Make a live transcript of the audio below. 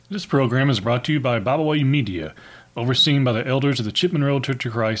This program is brought to you by Bible Way Media, overseen by the elders of the Chipman Road Church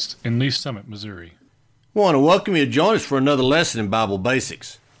of Christ in Lee Summit, Missouri. I want to welcome you to join us for another lesson in Bible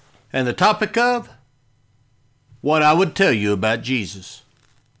Basics. And the topic of what I would tell you about Jesus.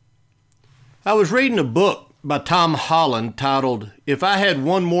 I was reading a book by Tom Holland titled, If I Had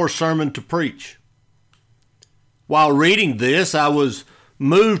One More Sermon to Preach. While reading this, I was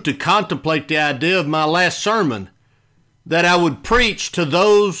moved to contemplate the idea of my last sermon, that I would preach to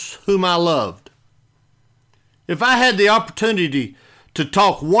those whom I loved. If I had the opportunity to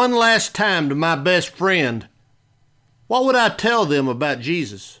talk one last time to my best friend, what would I tell them about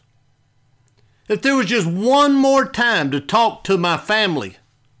Jesus? If there was just one more time to talk to my family,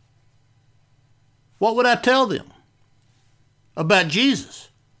 what would I tell them about Jesus?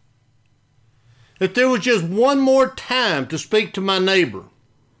 If there was just one more time to speak to my neighbor,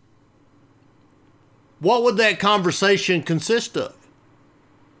 what would that conversation consist of?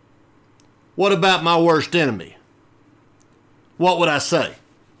 What about my worst enemy? What would I say?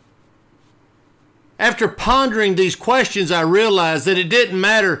 After pondering these questions, I realized that it didn't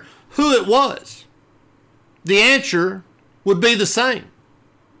matter who it was. The answer would be the same.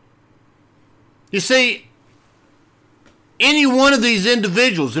 You see, any one of these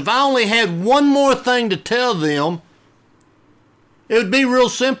individuals, if I only had one more thing to tell them, it would be real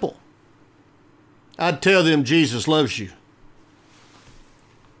simple. I'd tell them Jesus loves you.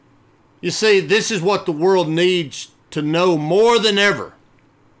 You see, this is what the world needs to know more than ever.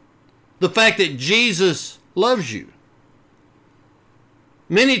 The fact that Jesus loves you.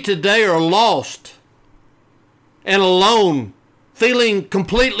 Many today are lost and alone, feeling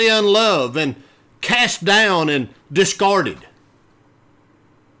completely unloved and cast down and discarded.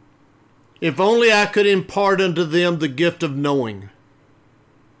 If only I could impart unto them the gift of knowing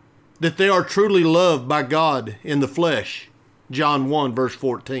that they are truly loved by God in the flesh. John 1, verse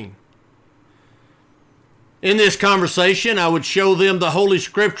 14. In this conversation, I would show them the Holy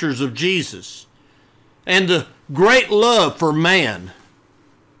Scriptures of Jesus and the great love for man.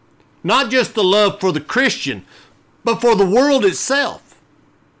 Not just the love for the Christian, but for the world itself.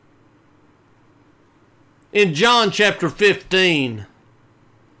 In John chapter 15,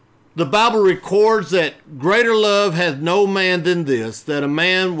 the Bible records that greater love hath no man than this, that a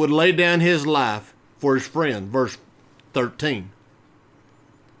man would lay down his life for his friend. Verse 13.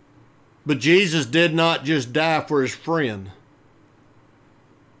 But Jesus did not just die for his friend,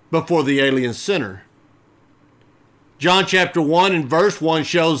 but for the alien sinner. John chapter 1 and verse 1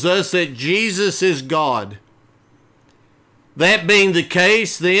 shows us that Jesus is God. That being the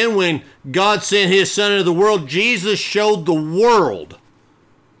case, then, when God sent his Son into the world, Jesus showed the world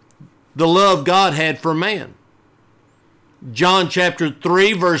the love God had for man. John chapter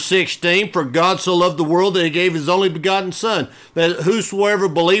 3, verse 16, For God so loved the world that he gave his only begotten Son, that whosoever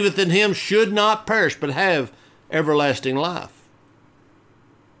believeth in him should not perish, but have everlasting life.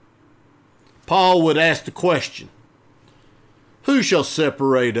 Paul would ask the question, who shall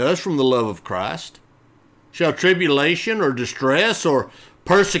separate us from the love of Christ? Shall tribulation or distress or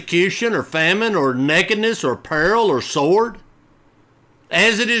persecution or famine or nakedness or peril or sword?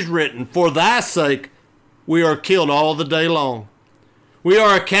 As it is written, For thy sake we are killed all the day long. We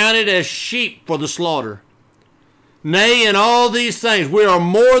are accounted as sheep for the slaughter. Nay, in all these things we are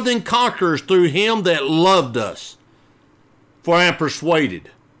more than conquerors through him that loved us. For I am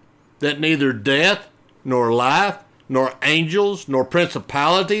persuaded that neither death, nor life, nor angels, nor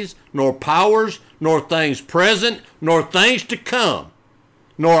principalities, nor powers, nor things present, nor things to come,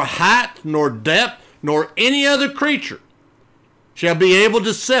 nor height, nor depth, nor any other creature shall be able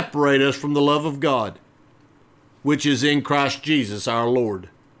to separate us from the love of God, which is in Christ Jesus our Lord.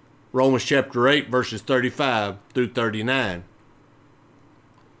 Romans chapter 8, verses 35 through 39.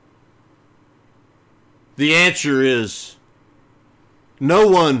 The answer is no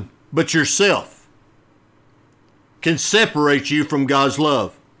one but yourself can separate you from God's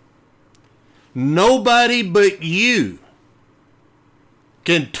love. Nobody but you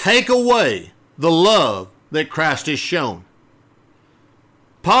can take away the love that Christ has shown.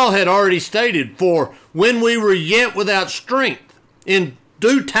 Paul had already stated, For when we were yet without strength, in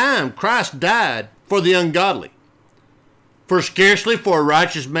due time Christ died for the ungodly. For scarcely for a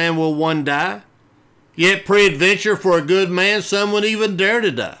righteous man will one die, yet peradventure for a good man some would even dare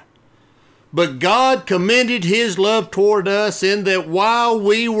to die. But God commended his love toward us in that while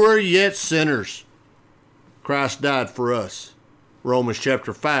we were yet sinners, Christ died for us. Romans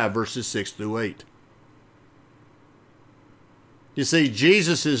chapter 5, verses 6 through 8. You see,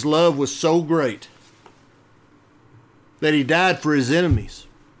 Jesus' love was so great that he died for his enemies.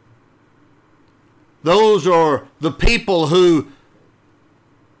 Those are the people who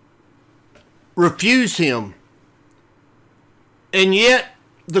refuse him. And yet,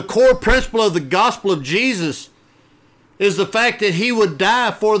 the core principle of the gospel of Jesus is the fact that he would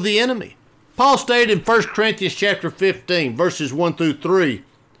die for the enemy. Paul stated in 1 Corinthians chapter 15, verses 1 through 3,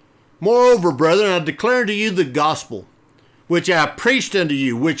 "Moreover, brethren, I declare unto you the gospel, which I preached unto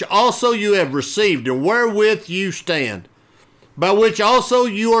you, which also you have received, and wherewith you stand, by which also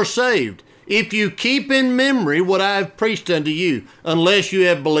you are saved, if you keep in memory what I have preached unto you, unless you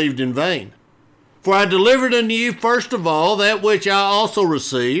have believed in vain. For I delivered unto you first of all that which I also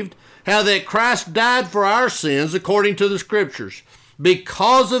received, how that Christ died for our sins according to the Scriptures,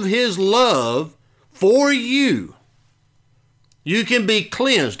 because of his love for you. You can be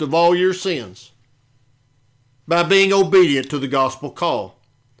cleansed of all your sins by being obedient to the gospel call."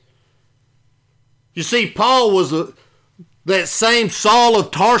 You see, Paul was that same Saul of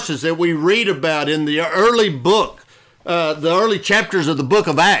Tarsus that we read about in the early book, the early chapters of the book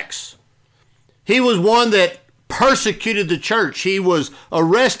of Acts. He was one that persecuted the church. He was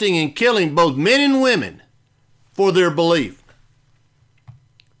arresting and killing both men and women for their belief.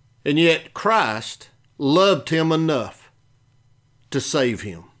 And yet Christ loved him enough to save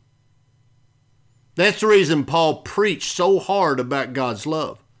him. That's the reason Paul preached so hard about God's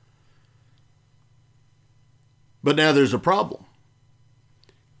love. But now there's a problem.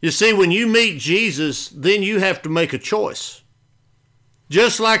 You see, when you meet Jesus, then you have to make a choice.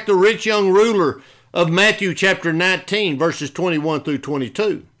 Just like the rich young ruler of Matthew chapter 19, verses 21 through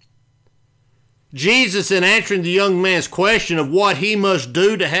 22. Jesus, in answering the young man's question of what he must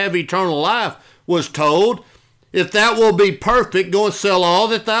do to have eternal life, was told, "If thou wilt be perfect, go and sell all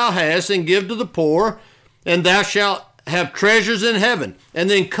that thou hast and give to the poor, and thou shalt have treasures in heaven, and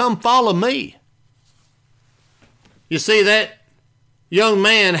then come follow me." You see, that young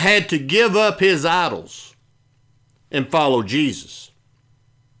man had to give up his idols and follow Jesus.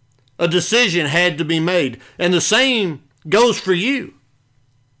 A decision had to be made, and the same goes for you.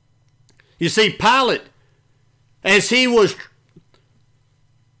 You see, Pilate, as he was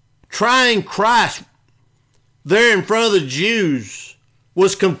trying Christ there in front of the Jews,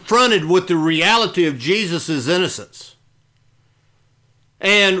 was confronted with the reality of Jesus' innocence.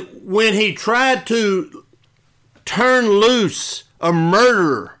 And when he tried to turn loose a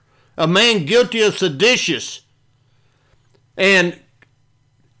murderer, a man guilty of seditious, and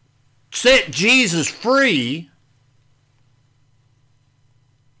set Jesus free,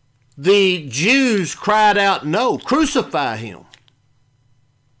 the Jews cried out, "No, crucify him."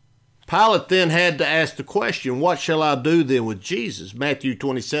 Pilate then had to ask the question, "What shall I do then with Jesus?" Matthew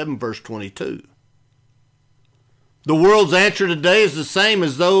 27, verse 22. The world's answer today is the same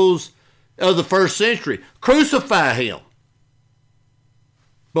as those of the first century. Crucify him.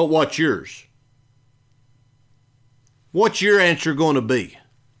 But what's yours? What's your answer going to be?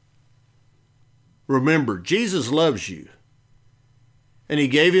 Remember, Jesus loves you, and he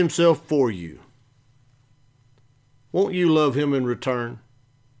gave himself for you. Won't you love him in return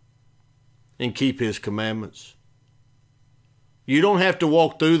and keep his commandments? You don't have to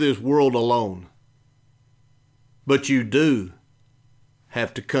walk through this world alone, but you do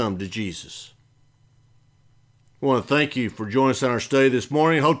have to come to Jesus. I want to thank you for joining us on our study this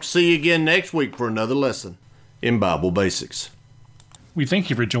morning. Hope to see you again next week for another lesson in Bible Basics. We thank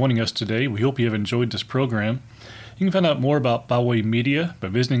you for joining us today. We hope you have enjoyed this program. You can find out more about Bible Way Media by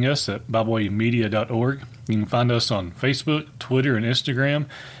visiting us at BibleWayMedia.org. You can find us on Facebook, Twitter, and Instagram.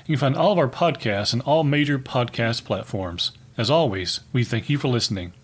 You can find all of our podcasts on all major podcast platforms. As always, we thank you for listening.